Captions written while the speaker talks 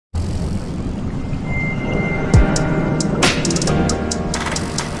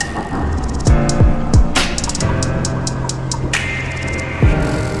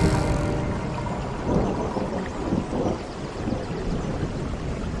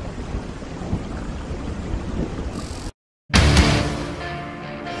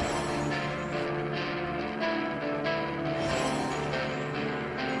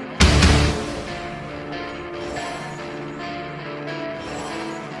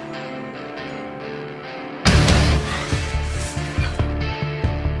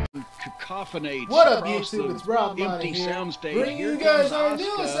cacophony What up, across YouTube? the It's Rob empty here, soundstage. bringing Here you guys comes our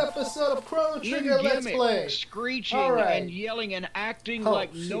Asuka newest episode of Chrono Trigger in Let's gimmick, Play. screeching Alright. and yelling and acting Oh,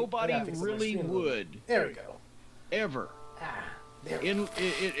 like shoot. nobody I gotta fix my really screen a little bit. would. There we go. Ever. There we go.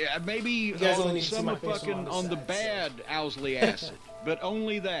 Maybe guys only on need to see some my face fucking on the the side, bad Owsley acid, but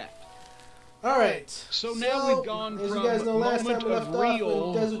only that. Alright. So now we've gone as from you guys know, last moment time we of left off real,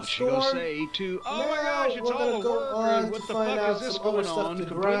 in Desert what you gonna Storm, say, to oh my now gosh, it's we're all gonna a go work, on what to the find fuck out is this some other going stuff on? to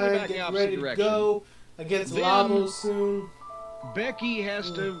Completely grind, back in the get opposite ready to direction. go against Then- Lavo soon. Becky has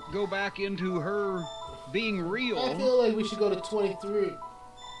to go back into her being I real, feel like we should go to 23.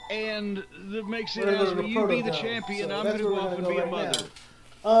 and that makes it We're gonna as go to the you be the Protodome, champion, so I'm that's going to where go we're off and gonna be a go right mother.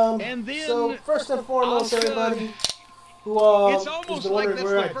 now. And then so first and foremost, Asuka- everybody who It's has almost been like wondering that's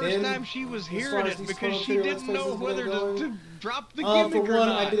where the I've first been time she was as hearing far as it these because Chrono she Trigger didn't know Let's Plays whether have been to going. drop the For gimmick or one,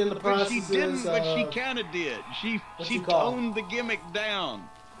 not. I've been in the But she processes didn't, but she of- kind of did. She you call it? toned the gimmick down.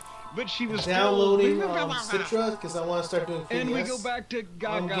 But she was Downloading still, Citra because I want to start doing 3DS. and we go back to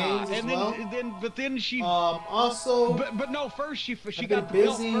Gaga, games as and well. then she. Also, But no, first she I've got the been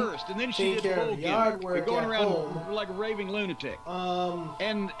belt busy first, and then she taking did the care of whole the yard gimmick. work We're going at around home. like a raving lunatic. um,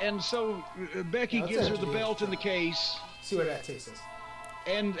 And so Becky Now, gives her that's the actually belt in the case, see where that takes us.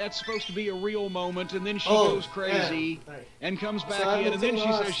 and that's supposed to be a real moment, and then she Oh, goes crazy yeah. Right. and comes So back I've in, been and then she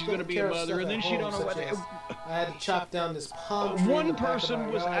taking says she's going to be a care of mother, stuff and then at she don't know home, what. such as I had to chop down this palm tree in One the back of person my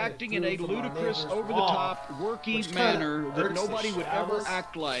was yard that acting in grew a from our ludicrous, neighbor's over-the-top, wall, worky which kinda manner that irks the nobody shit would out of ever us.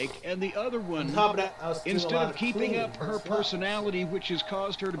 act like, and the other On one, top of that, I was doing a instead lot of keeping cleaning up her as well. personality, which has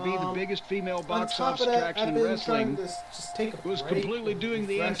caused her to be the biggest female On box top office of that, attraction I've in been wrestling, trying to just take a was break completely and doing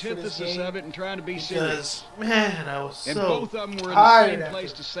the refresh for this antithesis game of it and trying to be serious. because, man, I was And so both of them were in the tired same after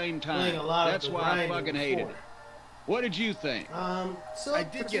place at the same playing time. a lot of That's the why I grinding fucking hated before. it. What did you think? So I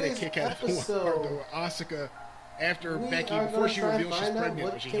did for get a today's kick out of the one episode, part where Asuka, after we Becky, are before gonna she try and reveals she's find out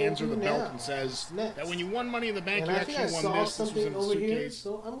pregnant, what she can we hands her do the belt now. and says What's next? that when you won Money in the Bank, And you I think I actually saw won this. This was something in the over here, suitcase.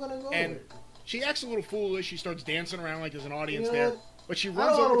 so I'm gonna go And over it. she acts a little foolish. She starts dancing around like there's an audience You know there. what? But she I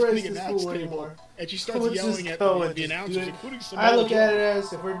runs don't over wanna to raise the this announce fool table anymore. and she starts Let's yelling just at go the and just announcers, do it. including some I look at it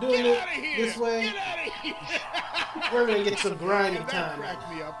as if we're doing Get it out of here! this way, Get out of here! we're gonna get some grinding And that time.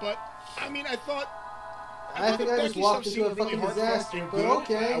 cracked me up. But I mean, I thought I think the I just Becky walked stuff into a seemed really fucking heartfelt disaster, and but good.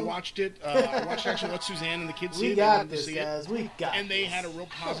 okay. I watched it. I watched actually let Suzanne and the kids see We it. got They wanted to this, see it. guys. We got And they this. had a real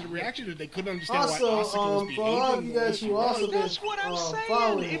positive reaction to it. They couldn't understand Also, why Asuka was behaving. for a lot of you the way guys she who was. also been That's what I'm saying.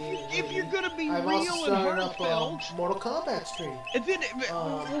 following If, me, if you're going to be I've real also and started up heartfelt, Mortal Kombat stream. and then,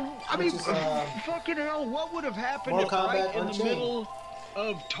 I mean, which is, fucking hell, what would have happened if Mortal right Kombat in the Unchained. middle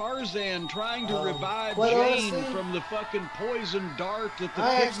of Tarzan trying to revive quite Jane honestly, from the fucking poison dart that the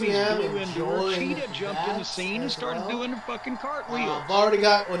I actually pygmies am blew into her? enjoying Cheetah jumped in the that scene and as started well. doing the fucking cartwheels. I've already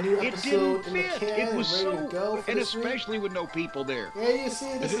got a new It episode didn't in the fit. can It was and ready so, to go for and this week. especially with no people there. Yeah, you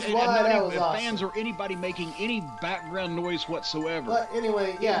see, this is And why not that even was fans awesome. or anybody making any background noise whatsoever. But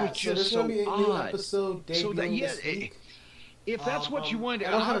anyway, yeah, was so just there's going to be a so new odd. episode debuting So that, yeah, this week. if that's what you wanted,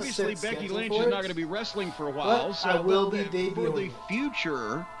 I don't have a obviously set Becky schedule Lynch for is it, not going to be wrestling for a while. but So I will be for the debuting.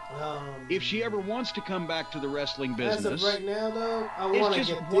 future, if she ever wants to come back to the wrestling As of business, right now, though, I it's want to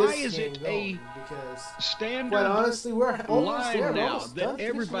just, get why this is game it going a because, standard quite honestly, we're almost there. line We're now almost that done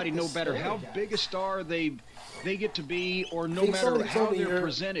everybody, finishing no this matter how story, big a guys. star they get to be, or no I think matter somebody how told me they're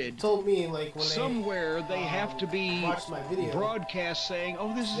presented, told me like when somewhere they have to be watched my video, broadcast saying,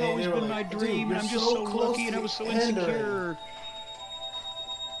 "Oh, this has they always were been like, my "Dude, dream, you're and I'm just so so close lucky, to and I the was so end already." insecure."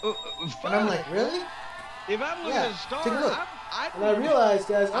 and I'm like, really? If I'm looking Yeah, at a star, take a look. I And I realized,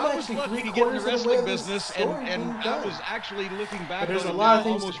 guys, I'm I was actually lucky to 3 get in the quarters of the way wrestling of this business, story and being I done. was actually looking back But there's on a it lot now, of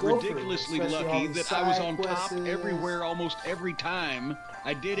things to almost go through, ridiculously especially all lucky these that I was side on top quests. everywhere almost every time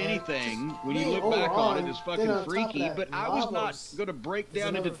I did And anything. just When you being look back on it, overall, it's then fucking on top of freaky, that, but I was not Lavos going to break is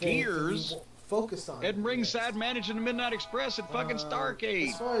down into another thing to be tears focused on. and ringside managing the Midnight Express at fucking Starcade.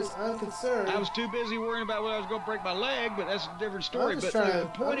 As far as I'm concerned, I was too busy worrying about whether I was going to break my leg, but that's a different story. just But trying the to-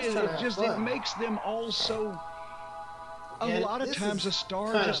 point I'm is, just trying to it have just it fun. makes them all so. A And lot of this times, is a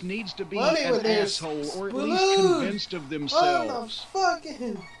star kind just of needs to be funny an when they're asshole, or at least splooged convinced of on the themselves.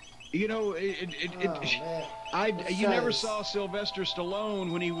 fucking. You know, Oh, man. you never saw Sylvester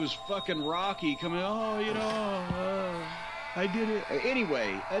Stallone when he was fucking Rocky coming. Oh, you know, I did it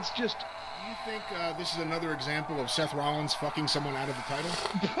anyway. That's just. Do you think this is another example of Seth Rollins fucking someone out of the title?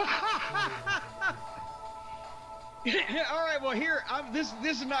 All right, well here, this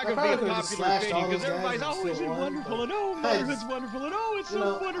is not going to probably be a could've just popular slashed all opinion because those guys everybody's and always still in won, wonderful but and oh, I motherhood's just- wonderful and oh, it's so You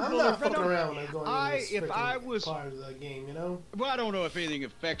know, wonderful. I'm not If I fucking don't- around when I go into this if I freaking was part of the game, you know. Well, I don't know if anything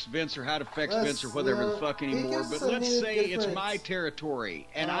affects Vince or how it affects Let's, Vince or whatever you know, the fuck it anymore, gives but us a let's new say it's difference. my territory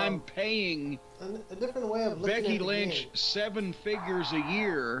and I'm paying A different way of looking Becky at the Lynch game. 7 figures a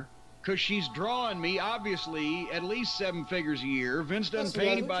year because she's drawing me, obviously, at least 7 figures a year. Vince doesn't pay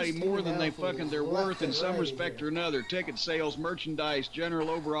anybody more than they're worth in some respect or another. Ticket sales, merchandise, general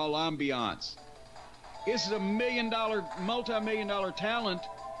overall ambiance. This is a multi-million-dollar talent,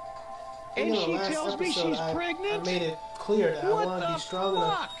 and she tells me she's pregnant? I made it clear that I want to be strong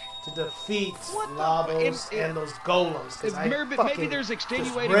enough to defeat Labos and those golems. Maybe there's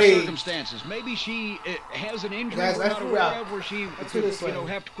extenuating circumstances. Maybe she has an injury we're not aware of where she could,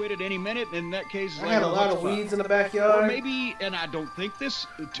 have to quit at any minute. In that case, I had a lot of weeds in the backyard. Or maybe, and I don't think this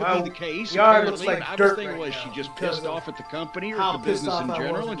to be the case. Yard looks like I was dirt thinking, right she now just pissed off at the company or at the business in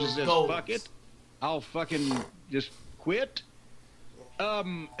general and just says, fuck it, I'll fucking just quit.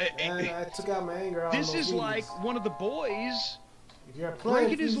 I took out my anger on this is like one of the boys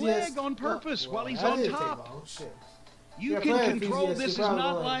breaking his leg on purpose while he's on top. You can control this. Is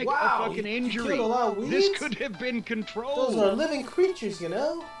not like a fucking injury. This could have been controlled. Those are living creatures, you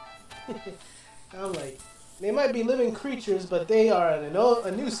know. I'm like, they might be living creatures, but they are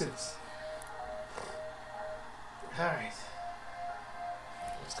a nuisance. All right,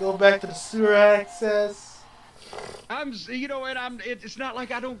 let's go back to the sewer access. It's not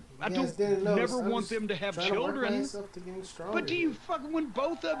like I don't never want them to have children. But do you when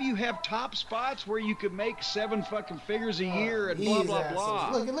both of you have top spots where you could make 7 fucking figures a year and blah blah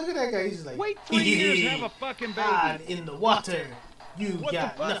blah? Look at that guy. He's like, wait 3 years, have a fucking baby. In the water. What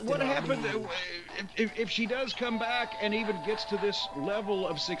happened if she does come back and even gets to this level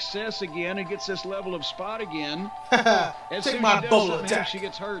of success again and gets this level of spot again? As soon as she does something, she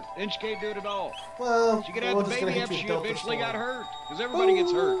gets hurt, and she can't do it at all. Well, she could have the baby after she eventually got hurt, because everybody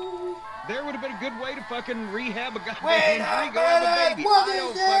gets hurt. There would have been a good way to fucking rehab a goddamn injury, go have a baby. I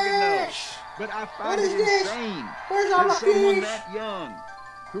don't fucking know, but I find it insane that someone that young,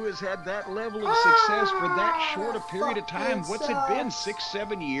 who has had that level of success for that short a period of time. What's it been,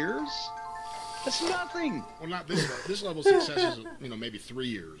 6-7 years? That's nothing. Well, not this level. This level of success is, maybe 3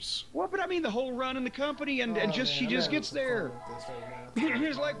 years. Well, but I mean the whole run in the company, and she just gets there.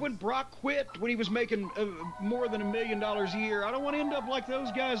 It's like when Brock quit when he was making more than $1 million a year. I don't want to end up like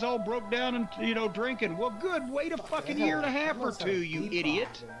those guys all broke down and drinking. Well, good. Wait a fucking year and a half or two, you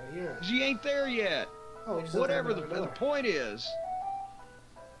idiot. She ain't there yet. Whatever the point is.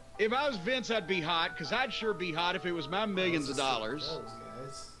 If I was Vince, I'd be hot, because I'd sure be hot if it was my millions of dollars.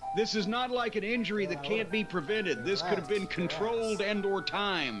 This is not like an injury that can't be prevented. This could have been controlled and or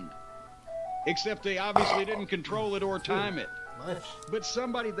timed. Except they obviously didn't control it or time it. But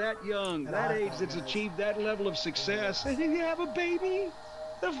somebody that young, that age, that's achieved that level of success, and then you have a baby?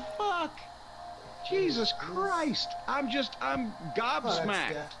 The fuck? Jesus Christ. I'm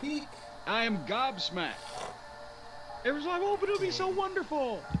gobsmacked. I am gobsmacked. It was like, but it'll be so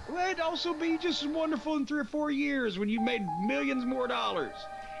wonderful. Well, it'd also be just as wonderful in 3 or 4 years when you made millions more dollars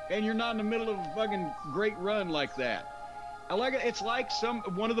and you're not in the middle of a fucking great run like that. I like it. It's like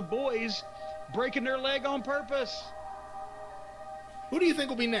one of the boys breaking their leg on purpose. Who do you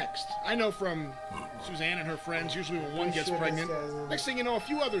think will be next? I know from Suzanne and her friends, usually when one gets pregnant, next thing you know, a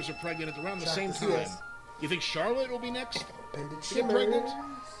few others are pregnant at around the same time. You think Charlotte will be next to get pregnant?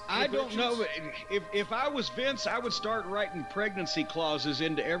 I don't know, but if I was Vince, I would start writing pregnancy clauses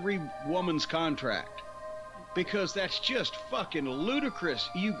into every woman's contract. Because that's just fucking ludicrous.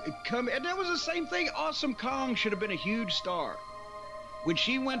 And that was the same thing. Awesome Kong should have been a huge star. When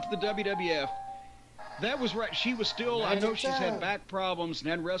she went to the WWF, that was right. She was still, I know she's had back problems and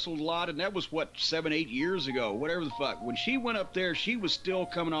had wrestled a lot, and that was, 7-8 years ago, whatever the fuck. When she went up there, she was still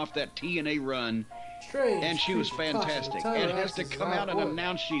coming off that TNA run. And she was fantastic. And has to come out and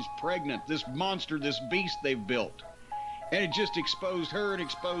announce she's pregnant. This monster, this beast they've built. And it just exposed her and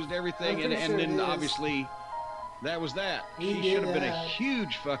exposed everything. And then obviously, that was that. She should have been a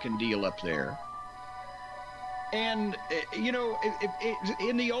huge fucking deal up there. And,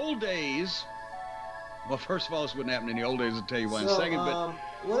 in the old days, well, first of all, this wouldn't happen in the old days, I'll tell you why in a second, but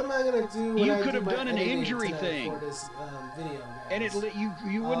what am I going to do when you could have done an injury thing. For this, video, and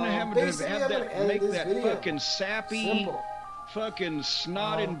you wouldn't have to have that, make that fucking sappy, fucking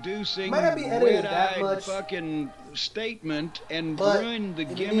snot-inducing, red-eyed fucking statement and ruin the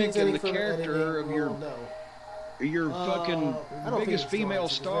gimmick and the character of your fucking biggest female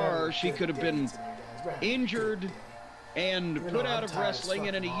star. She could have been injured and put out of wrestling,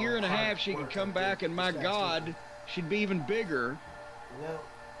 and in a year and a half she could come back, and my God, she'd be even bigger.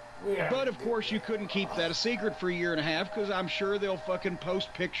 But of course you couldn't keep that a secret for a year and a half, because I'm sure they'll fucking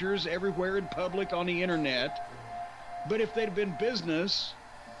post pictures everywhere in public on the internet. But if they'd have been business,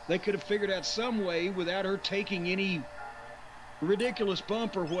 they could have figured out some way without her taking any ridiculous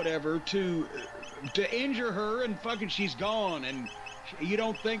bump or whatever to injure her, and fucking she's gone, and You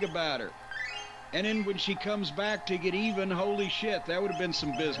don't think about her. And then when she comes back to get even, holy shit, that would have been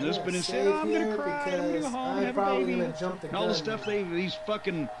some business. But instead, I'm gonna cry, I'm gonna go home, have a baby, and all the stuff these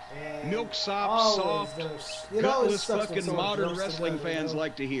fucking milksop, soft, gutless fucking modern wrestling fans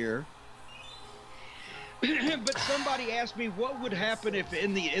like to hear. But somebody asked me what would happen if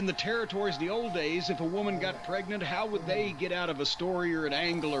in the territories in the old days, if a woman got pregnant, how would they get out of a story or an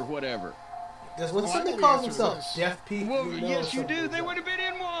angle or whatever? Because when somebody calls himself Deaf Pete, well, yes, you do. They would have been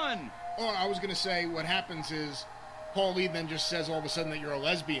in one. Oh, I was going to say, what happens is, Paul Lee then just says all of a sudden that you're a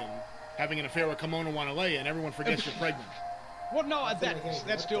lesbian, having an affair with Kimona Wanalea, and everyone forgets you're pregnant. Well, no,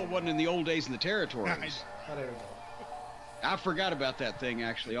 that still wasn't in the old days in the territories. I forgot about that thing,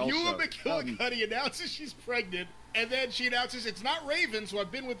 actually, also. Eula McGillicuddy announces she's pregnant, and then she announces it's not Raven, so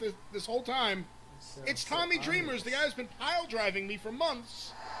I've been with this whole time. It's Tommy Dreamers, the guy who's been pile driving me for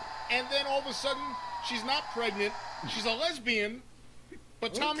months. And then all of a sudden, she's not pregnant, she's a lesbian,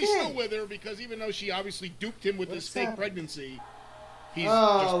 but Tommy's still with her because even though she obviously duped him with this fake pregnancy, he's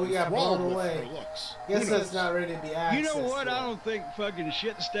just we got blown away. Her looks. Guess that's not ready to be accessed. You know what? I don't think fucking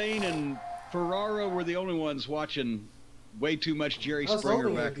Shitstain and Ferraro were the only ones watching way too much Jerry Springer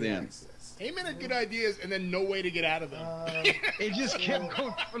back then. Heyman had good ideas and then no way to get out of them. It just kept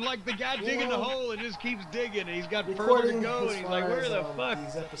going, like the guy digging the hole, and just keeps digging, and he's got further to go, and he's like, where the fuck?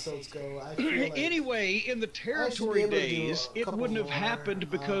 These episodes go, I feel like anyway, in the territory days, it wouldn't have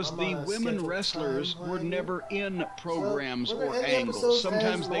happened because the women wrestlers were never in programs or angles.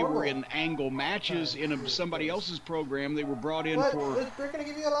 Sometimes they were in angle matches in somebody else's program. They were brought in for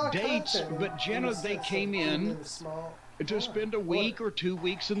dates, but generally they came in to spend a week or 2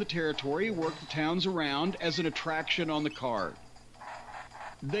 weeks in the territory, work the towns around as an attraction on the card.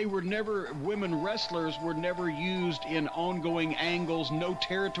 They were never, women wrestlers were never used in ongoing angles. No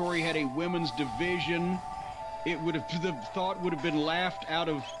territory had a women's division. It would have, the thought would have been laughed out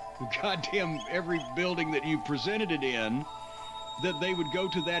of goddamn every building that you presented it in, that they would go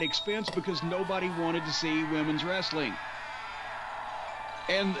to that expense because nobody wanted to see women's wrestling.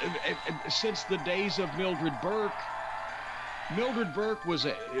 And since the days of Mildred Burke was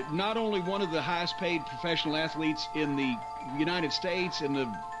not only one of the highest paid professional athletes in the United States in the,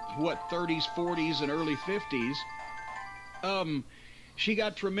 30s, 40s, and early 50s. She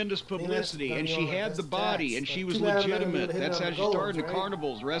got tremendous publicity, and she had the body, and she was legitimate. That's how she started in the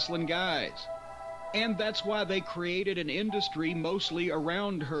carnivals, wrestling guys. And that's why they created an industry mostly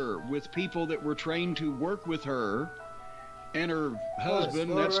around her, with people that were trained to work with her and her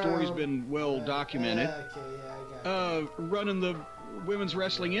husband. That story's been well documented. Running the women's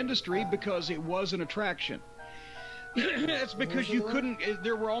wrestling industry because it was an attraction. That's because you couldn't,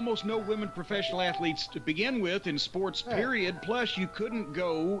 there were almost no women professional athletes to begin with in sports, period. Plus, you couldn't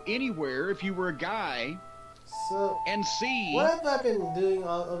go anywhere if you were a guy and see what have I been doing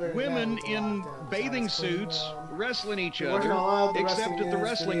over women in bathing suits wrestling each other, except at the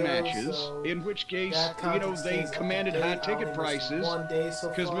wrestling matches, in which case, you know, they commanded high ticket prices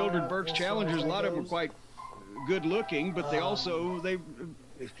because Mildred Burke's challengers, a lot of them were quite good looking, but they also they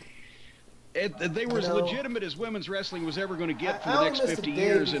were as legitimate as women's wrestling was ever going to get for the next 50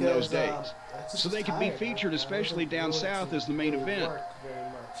 years in those days. So they could be featured, especially down south, as the main event.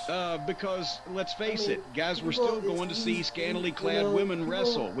 Because let's face it, guys were still going to see scantily clad women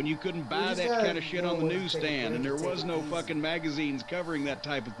wrestle when you couldn't buy that kind of shit on the newsstand, and there was no fucking magazines covering that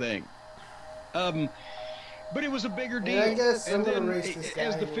type of thing. But it was a bigger deal. And then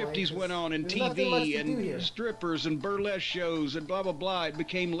as the 50s went on, and TV and strippers and burlesque shows and blah, blah, blah, it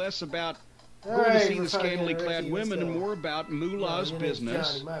became less about going to see the scantily clad women and more about Moolah's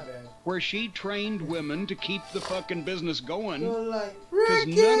business, where she trained women to keep the fucking business going, because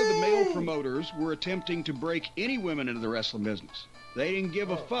none of the male promoters were attempting to break any women into the wrestling business. They didn't give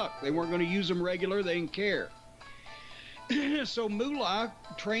a fuck. They weren't going to use them regular. They didn't care. So Moolah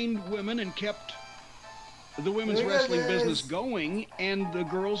trained women and kept the women's wrestling business going, and the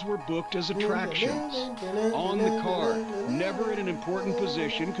girls were booked as attractions on the card, never in an important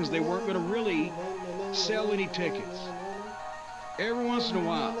position because they weren't going to really sell any tickets. Every once in a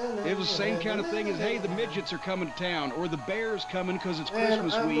while, it was the same kind of thing as, hey, the midgets are coming to town, or the bear's coming because it's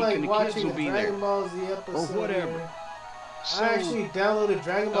Christmas week and the kids will be there, or whatever. So, I actually downloaded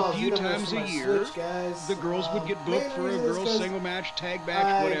Dragon Ball a few times a year, the girls would get booked for a girls' single match, tag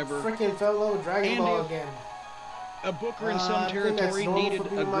match, whatever. I freaking fell in love with Dragon Ball again. A booker in some territory needed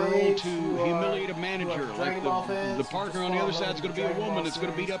a girl to humiliate a manager, like the partner on the other side is going to be a woman that's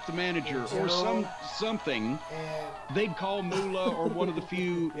going to beat up the manager, or something. They'd call Moolah or one of the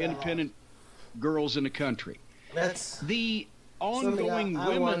few independent girls in the country. The ongoing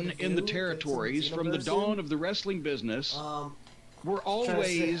women in the territories from the dawn of the wrestling business were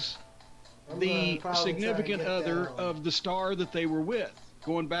always the significant other of the star that they were with.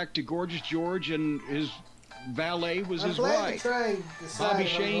 Going back to Gorgeous George, and his valet was his wife. Bobby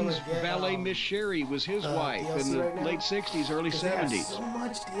Shane's valet, Miss Sherry, was his wife in the late 60s, early 70s. So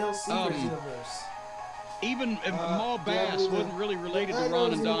much DLC for Universe. Even Maul Bass wasn't really related to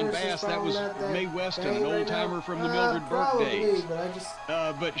Ron and Don Bass. That was Mae Weston, an old-timer from the Mildred Burke days.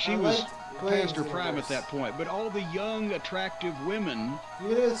 But she was past her prime at that point. But all the young, attractive women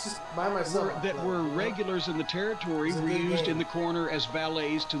that were regulars in the territory were used in the corner as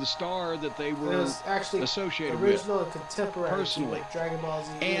valets to the star that they were associated with. Original and contemporary, personally. Like Dragon Ball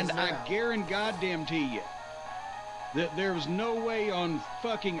Z and I guarantee you that there was no way on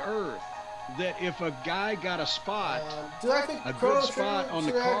fucking earth that if a guy got a spot, a good spot on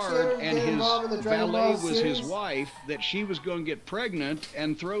the card, and his valet was his wife, that she was going to get pregnant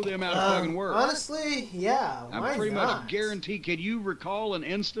and throw them out of fucking work. Honestly, yeah. I'm pretty much guaranteed. Can you recall an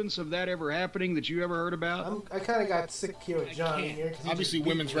instance of that ever happening that you ever heard about? I kind of got sick here with John here. Obviously,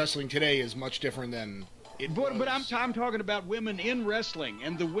 women's wrestling today is much different than but I'm talking about women in wrestling,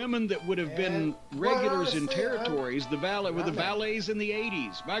 and the women that would have been regulars in territories, the valets in the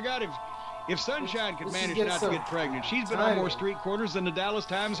 80s. My God, if Sunshine could manage not to get pregnant, she's been on more street corners than the Dallas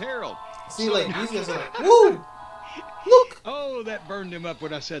Times-Herald. See, like, these guys are like, woo! Look! Oh, that burned him up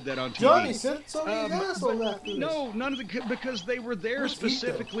when I said that on TV. Johnny said something asshole after this. No, none of the... Because they were there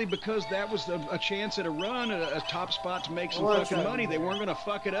specifically because that was a chance at a run, a top spot to make some fucking money. They weren't going to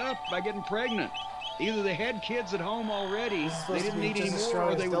fuck it up by getting pregnant. Either they had kids at home already, they didn't need any more,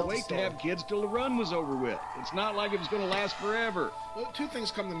 or they would wait to have kids till the run was over with. It's not like it was going to last forever. Well, two things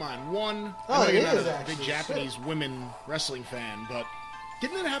come to mind. One, I know you're not a big Japanese women wrestling fan, but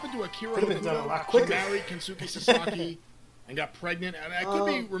didn't that happen to Akira Hokuto? She married Kensuke Sasaki and got pregnant. I mean, I could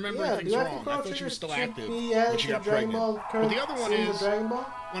be remembering things wrong. I thought she was still active when she got pregnant. But the other one is,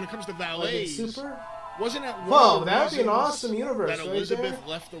 when it comes to valets, wasn't that one that'd be an awesome universe that Elizabeth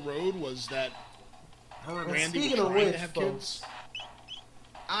left the road, was that her and Randy were trying to have kids?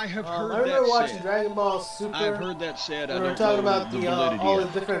 I have heard that said. I remember watching Dragon Ball Super. I've heard that said. We were talking about all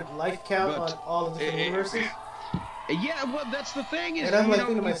the different life count on all the different universes. Yeah, well, that's the thing. Is, and I'm like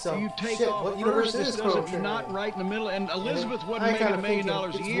thinking to myself, you take shit, off what universe first, is Chrono Trigger? Not right in the middle. And Elizabeth wasn't making $1 million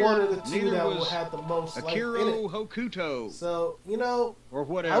a year. One of the two Neither that was had the most Akira life in it. Hokuto. So, or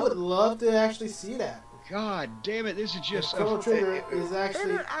whatever. I would love to actually see that. God damn it! This is just. Chrono Trigger is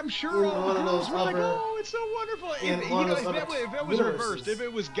actually. I'm sure all one the of those girls were like, "Oh, it's so wonderful." If it was reversed, if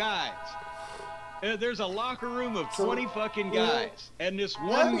it was guys, there's a locker room of 20 fucking guys, and this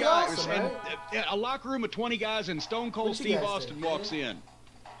one guy, awesome, and a locker room of 20 guys, and Stone Cold Steve Austin walks in.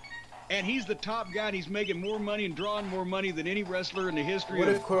 And he's the top guy, and he's making more money and drawing more money than any wrestler in the history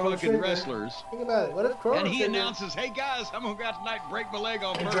of fucking wrestlers. Think about it. What if Chrono And he announces, "Hey guys, I'm gonna go out tonight and break my leg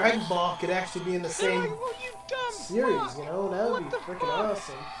on purpose." Dragon Ball could actually be in the same series, you know? That would be freaking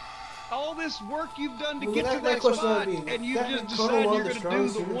awesome. All this work you've done to get to that spot, and you just decide you're going to do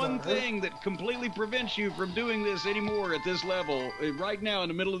the one thing that completely prevents you from doing this anymore at this level, right now in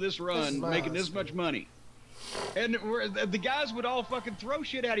the middle of this run, making this much money. And the guys would all fucking throw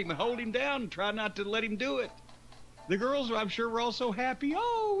shit at him and hold him down and try not to let him do it. The girls, I'm sure, were all so happy.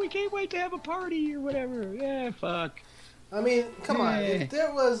 Oh, we can't wait to have a party or whatever. Yeah, fuck. I mean, come on. If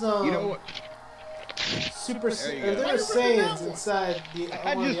there was, you know what? Super, if there were Saiyans inside the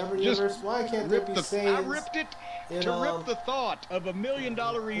other universe, why can't there be Saiyans? I ripped it to rip the thought of $1 million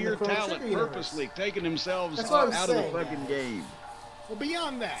a year talent purposely taking themselves out of the fucking game. Well,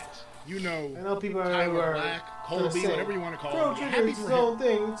 beyond that, I know people are Black, Colby, whatever you want to call him. It's his own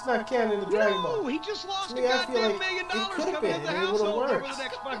thing. It's not canon to Dragon Ball. No, he just lost a goddamn $1 million coming in the household over the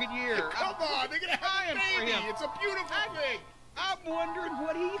next fucking year. Come on, they're gonna have a baby. It's a beautiful thing. I'm wondering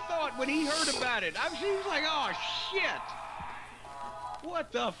what he thought when he heard about it. He was like, "Oh shit,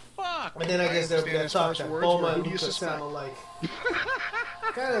 what the fuck?" And then I guess they'll be that talk that Bulma and Luca sound alike.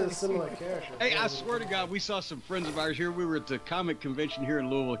 Kind of a similar character. Hey, I swear to God, we saw some friends of ours here. We were at the comic convention here in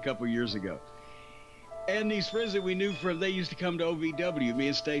Louisville a couple years ago. And these friends that we knew they used to come to OVW, me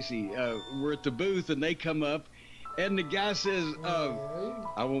and Stacy, were at the booth, and they come up, and the guy says,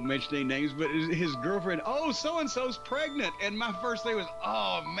 I won't mention any names, but his girlfriend, "Oh, so-and-so's pregnant." And my first thing was,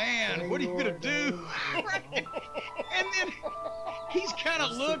 "Oh, man, what are you going to do?" And then he's kind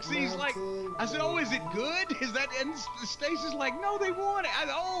of looks, he's like, I said, "Oh, is it good? Is that?" And Stacy's like, "No, they want it."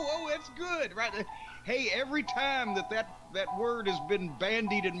 Oh, that's good. Right. Hey, every time that word has been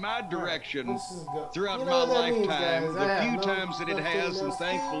bandied in my direction throughout my lifetime, the few times that it has, and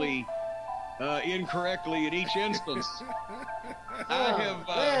thankfully incorrectly in each instance,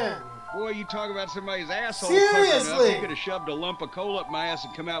 I Boy, you talk about somebody's asshole. Seriously? You could have shoved a lump of coal up my ass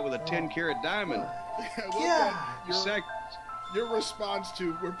and come out with a 10-carat diamond. Yeah. Your response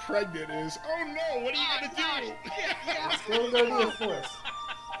to "we're pregnant" is, "Oh no, what are you gonna do?" Yeah. Still Guardian Force.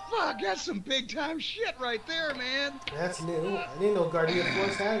 Fuck, that's some big time shit right there, man. That's new. I didn't know Guardian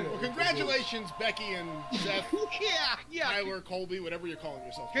Force had it. Well, congratulations, Becky and Seth. Yeah. Tyler, Colby, whatever you're calling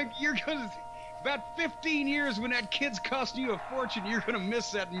yourself. You're gonna about 15 years when that kid's costing you a fortune. You're gonna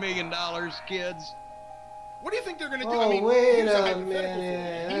miss that $1 million, kids. What do you think they're gonna do? Oh, I mean, wait here's a hypothetical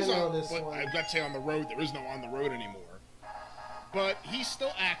minute. for you. He's I know on, this well, one. I've got to say on the road. There is no on the road anymore. But he's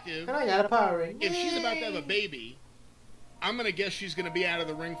still active. And I got a power ring. If she's about to have a baby, I'm going to guess she's going to be out of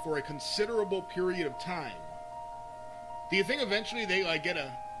the ring for a considerable period of time. Do you think eventually they like get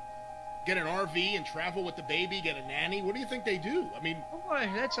an RV and travel with the baby, get a nanny? What do you think they do? I mean, boy,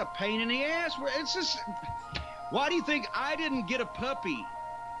 that's a pain in the ass. It's just, why do you think I didn't get a puppy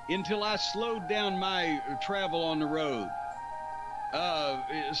until I slowed down my travel on the road?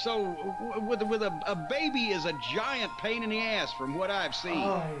 So with a baby is a giant pain in the ass from what I've seen.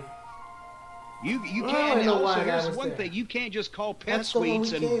 Oh. You can't. Also, here's one thing: you can't just call Pet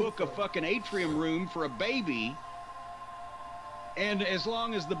Suites and book a fucking atrium room for a baby. And as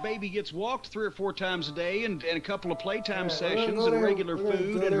long as the baby gets walked 3 or 4 times a day and a couple of playtime sessions and regular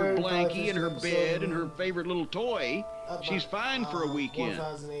food and her blankie and her bed and her favorite little toy, she's fine for a weekend.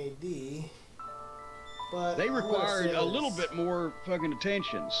 1000 AD. But they required a little bit more fucking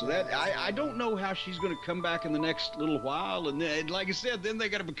attention. So that I don't know how she's going to come back in the next little while. And then, like I said, then they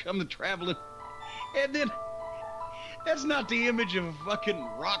got to become the traveling. And then that's not the image of a fucking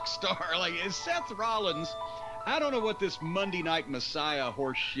rock star. Like Seth Rollins, I don't know what this Monday Night Messiah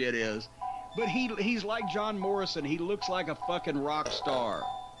horse shit is, but he's like John Morrison. He looks like a fucking rock star.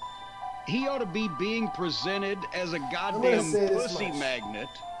 He ought to be being presented as a goddamn pussy magnet.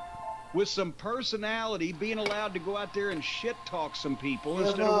 With some personality, being allowed to go out there and shit talk some people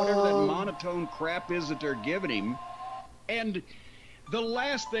instead of whatever that monotone crap is that they're giving him. And the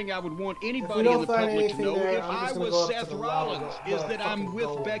last thing I would want anybody in the public to know, if I was Seth Rollins, is that I'm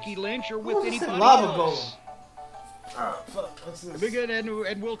with Becky Lynch or with anybody else. Oh, fuck. What's this?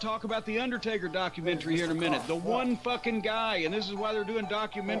 And we'll talk about the Undertaker documentary here in a minute. The one fucking guy, and this is why they're doing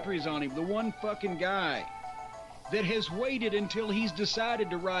documentaries on him, the one fucking guy that has waited until he's decided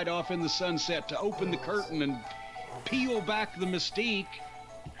to ride off in the sunset to open the curtain and peel back the mystique.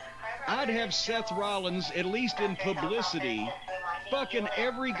 I'd have Seth Rollins, at least in publicity, fucking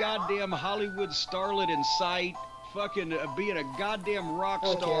every goddamn Hollywood starlet in sight, fucking being a goddamn rock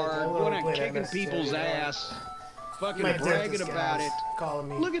star, going out kicking people's ass, fucking bragging about it.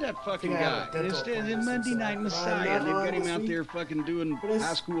 Look at that fucking guy. Instead of Monday Night Messiah, they've got him out there fucking doing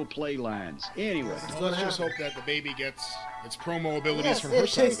high school play lines. Anyway. Well, let's just hope that the baby gets its promo abilities from her it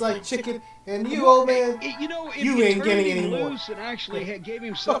side. tastes like chicken, and you, old man, you ain't getting any more. Loose and actually gave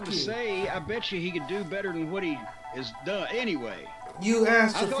him something to say, I bet you he could do better than what he has done. Anyway. You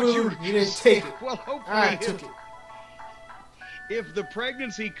asked for food, you didn't take it. Well, hopefully I took it. If the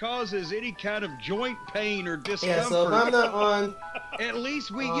pregnancy causes any kind of joint pain or discomfort, yeah, so if I'm not on, at least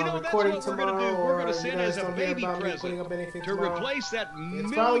we, that's what we're going to do. We're going to send as a baby present to replace that $1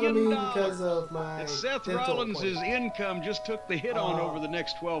 million that Seth Rollins' income just took the hit on over the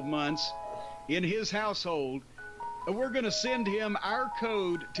next 12 months in his household. We're going to send him our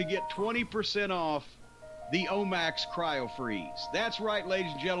code to get 20% off the Omax Cryo Freeze. That's right,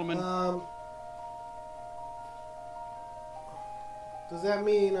 ladies and gentlemen. Does that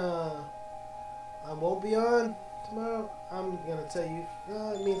mean I won't be on tomorrow? I'm gonna tell you.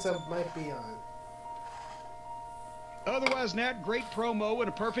 It means I might be on. Otherwise, Nat, great promo and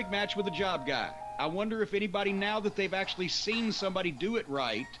a perfect match with a job guy. I wonder if anybody, now that they've actually seen somebody do it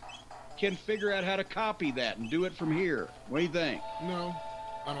right, can figure out how to copy that and do it from here. What do you think? No,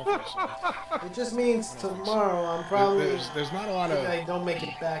 I don't think so. It just means tomorrow I'm probably. There's not a lot of. I don't make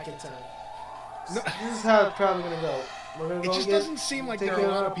it back in time. No. This is how it's probably gonna go. We're gonna go it just doesn't seem like there are a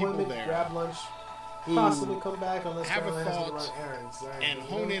lot of people there. Grab lunch, possibly come back unless have a thought run errands, right? and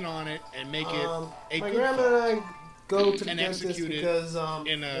hone in on it and make it a my good grandma thought. and I go to the and dentist execute because it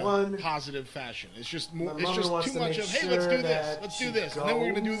in a positive fashion. It's just more. It's just too much of hey, let's do this, let's do this, and then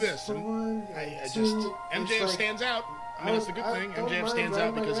we're gonna do this. And MJF stands out. I mean, it's a good thing. MJF stands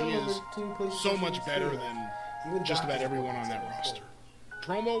out because he is so much better than just about everyone on that roster.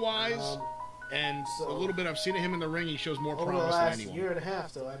 Promo-wise. And a little bit I've seen of him in the ring. He shows more promise than anyone. Year and a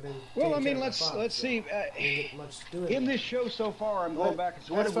half, though, I've been. Well, I mean, let's see. In this show so far, I'm going back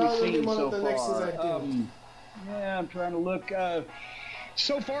and what have we seen so far? Yeah, I'm trying to look.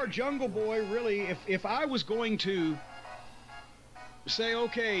 So far, Jungle Boy, really, if I was going to say,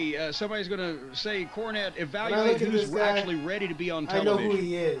 okay, somebody's going to say, Cornette, evaluate who's actually ready to be on television. I know who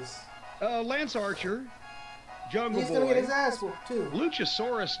he is. Lance Archer, Jungle Boy. He's going to get his ass whooped, too.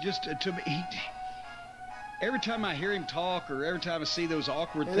 Luchasaurus, just to me, every time I hear him talk or every time I see those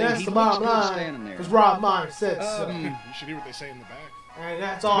awkward things, he looks good standing there. Because Rob Myers said so. You should hear what they say in the back. And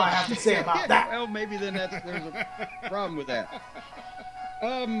that's all I have to say about that. Well, maybe then there's a problem with that.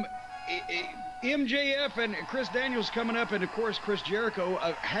 MJF and Chris Daniels coming up, and of course Chris Jericho.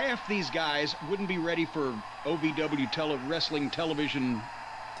 Half these guys wouldn't be ready for OVW wrestling television,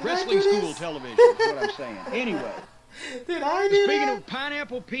 wrestling school television. Is what I'm saying. Anyway, did I do speaking that? of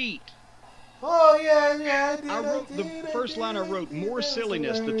Pineapple Pete. Oh yeah, I did. I wrote the first line. I wrote more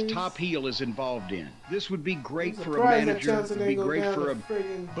silliness that the top heel is involved in. This would be great for a manager. It would be great for a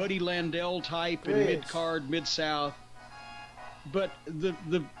Buddy Landell type in mid-card, mid-south. But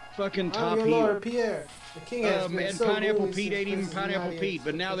the fucking top heel. Lord Pierre, the king has been and so Pineapple Pete ain't even Pineapple Pete,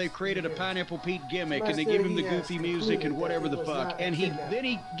 but now they've created a Pineapple Pete gimmick, and they give him the goofy music and whatever the fuck. And then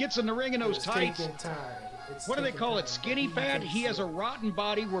he gets in the ring in those tights. What do they call it? Skinny fat? He has a rotten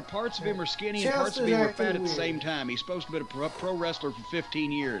body where parts of him are skinny and parts of him are fat at the same time. He's supposed to be a pro wrestler for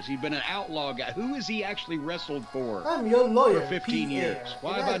 15 years. He's been an outlaw guy. Who has he actually wrestled for? I'm your lawyer. For 15 years.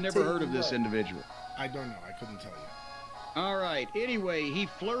 Why have I never heard of this individual? I don't know. I couldn't tell you. All right. Anyway, he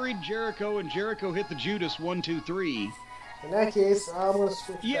flurried Jericho, and Jericho hit the Judas 1, 2, 3. In that case, I'm gonna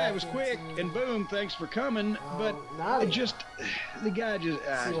switch. Yeah, it was quick, and boom, thanks for coming. But it just, the guy just,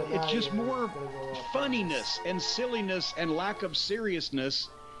 it's just more funniness and silliness and lack of seriousness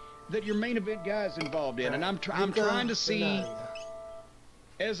that your main event guy's involved in. And I'm trying to see,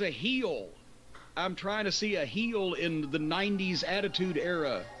 as a heel, I'm trying to see a heel in the 90s Attitude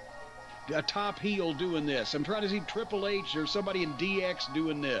Era, a top heel doing this. I'm trying to see Triple H or somebody in DX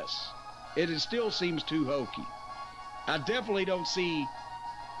doing this. It still seems too hokey. I definitely don't see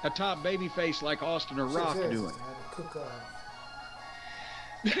a top babyface like Austin or Rock doing.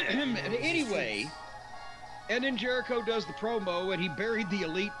 Anyway, and then Jericho does the promo, and he buried the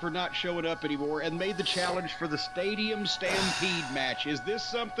Elite for not showing up anymore and made the challenge for the Stadium Stampede match. Is this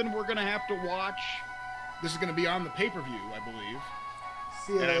something we're going to have to watch? This is going to be on the pay-per-view, I believe.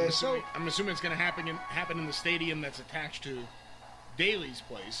 And I'm assuming it's going to happen in the stadium that's attached to Daly's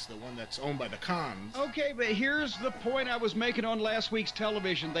place, the one that's owned by the Khans. Okay, but here's the point I was making on last week's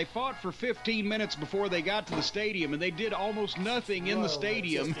television. They fought for 15 minutes before they got to the stadium, and they did almost nothing in the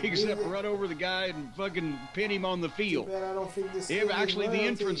stadium except run over the guy and fucking pin him on the field. Actually, the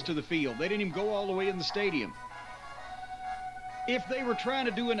entrance to the field. They didn't even go all the way in the stadium. If they were trying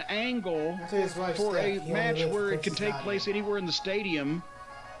to do an angle for a match where it can take place anywhere in the stadium,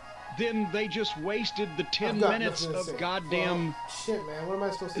 then they just wasted the 10 minutes of goddamn shit, man. What am I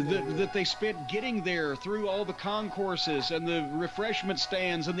supposed to do? That they spent getting there through all the concourses and the refreshment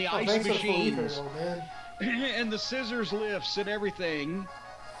stands and the ice machines and the scissors lifts and everything.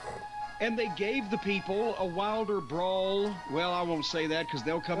 And they gave the people a wilder brawl. Well, I won't say that because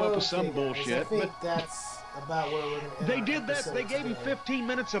they'll come up with some bullshit. I think that's about where we're going to They did that. They gave them 15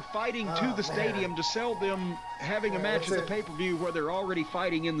 minutes of fighting to the stadium to sell them having a match at the pay-per-view where they're already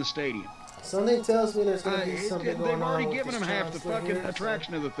fighting in the stadium. Something tells me there's going to be something going on. They've already given them half the fucking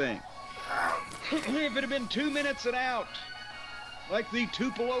attraction of the thing. If it had been 2 minutes and out, like the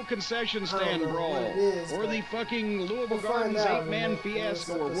Tupelo concession stand brawl, or the fucking Louisville Gardens 8-man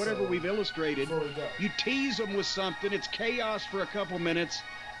fiasco, or whatever we've illustrated, you tease them with something, it's chaos for a couple minutes,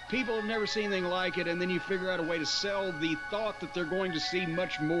 people have never seen anything like it, and then you figure out a way to sell the thought that they're going to see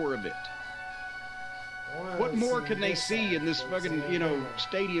much more of it. What more can they see in this fucking,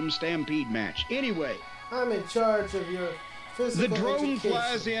 stadium stampede match? Anyway. I'm in charge of your physical The drone education.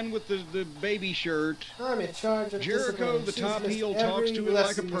 flies in with the baby shirt. I'm in charge of Jericho, the top heel, talks to it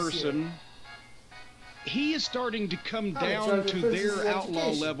like a person. He is starting to come down to their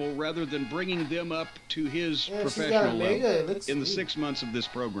outlaw level rather than bringing them up to his professional level in the 6 months of this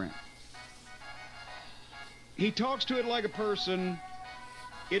program. He talks to it like a person.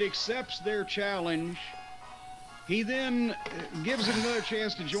 It accepts their challenge. He then gives him another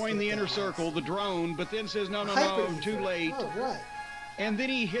chance to join the inner circle, the drone, but then says, no, too late. And then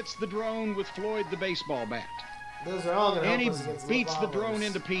he hits the drone with Floyd the baseball bat. Those are all and he beats the drone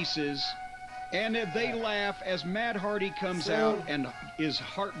into pieces. And they laugh as Matt Hardy comes out and is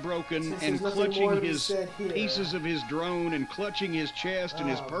heartbroken and clutching his pieces of his drone and clutching his chest and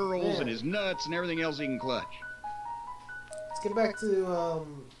his pearls and his nuts and everything else he can clutch. Let's get back to the other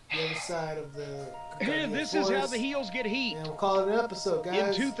side of the... This is how the heels get heat. And we'll call it an episode,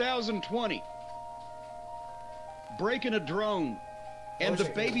 guys. In 2020, breaking a drone, and the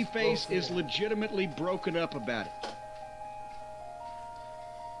babyface is legitimately broken up about it.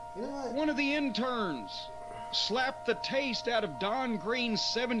 You know what? One of the interns slapped the taste out of Don Green's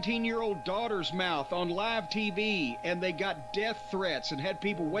 17-year-old daughter's mouth on live TV, and they got death threats and had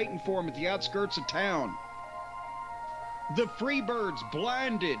people waiting for him at the outskirts of town. The Freebirds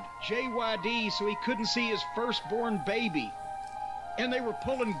blinded JYD so he couldn't see his firstborn baby, and they were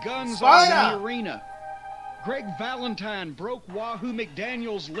pulling guns on him in the arena. Greg Valentine broke Wahoo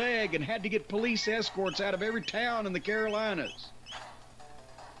McDaniel's leg and had to get police escorts out of every town in the Carolinas.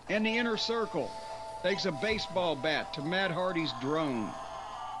 And the Inner Circle takes a baseball bat to Matt Hardy's drone.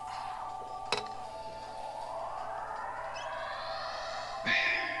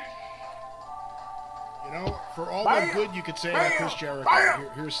 You know, for all the good you could say about Chris Jericho,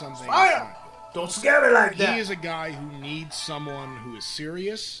 here's something. Don't scare me like that. He is a guy who needs someone who is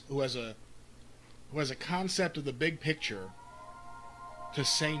serious, who has a concept of the big picture, to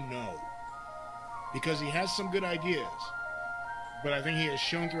say no. Because he has some good ideas. But I think he has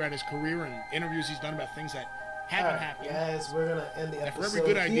shown throughout his career and interviews he's done about things that haven't happened. Guys, we're going to end the episode. And for every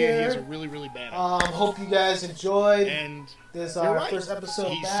good idea, he has a really, really bad idea. Hope you guys enjoyed this right. first episode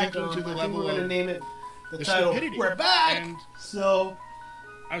he's back. Sinking to the level we're going to name it the title. Stupidity. We're back! And so,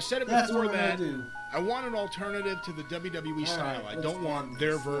 I've said it that's before what that do. I want an alternative to the WWE style. I don't want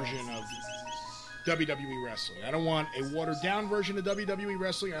their version of WWE wrestling. I don't want a watered-down version of WWE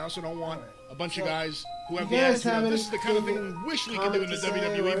wrestling. I also don't want a bunch of guys who have the attitude. This is the kind of thing we wish we could do in the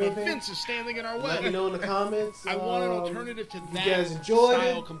WWE, but Vince is standing in our way. Let me know in the comments. I want an alternative to that. If you guys enjoyed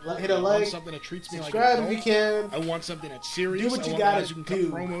style it, completely. hit a like. I want something that treats me subscribe like an if you can. I want something that's serious. Do what you I want gotta guys who can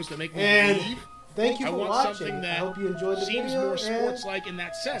do. cut promos that make me believe. Thank you for I want watching. something that I hope you enjoyed the seems video. more sports-like in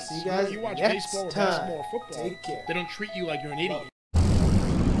that sense. See you guys When you watch next baseball or time. basketball or football, Take care. they don't treat you like you're an idiot.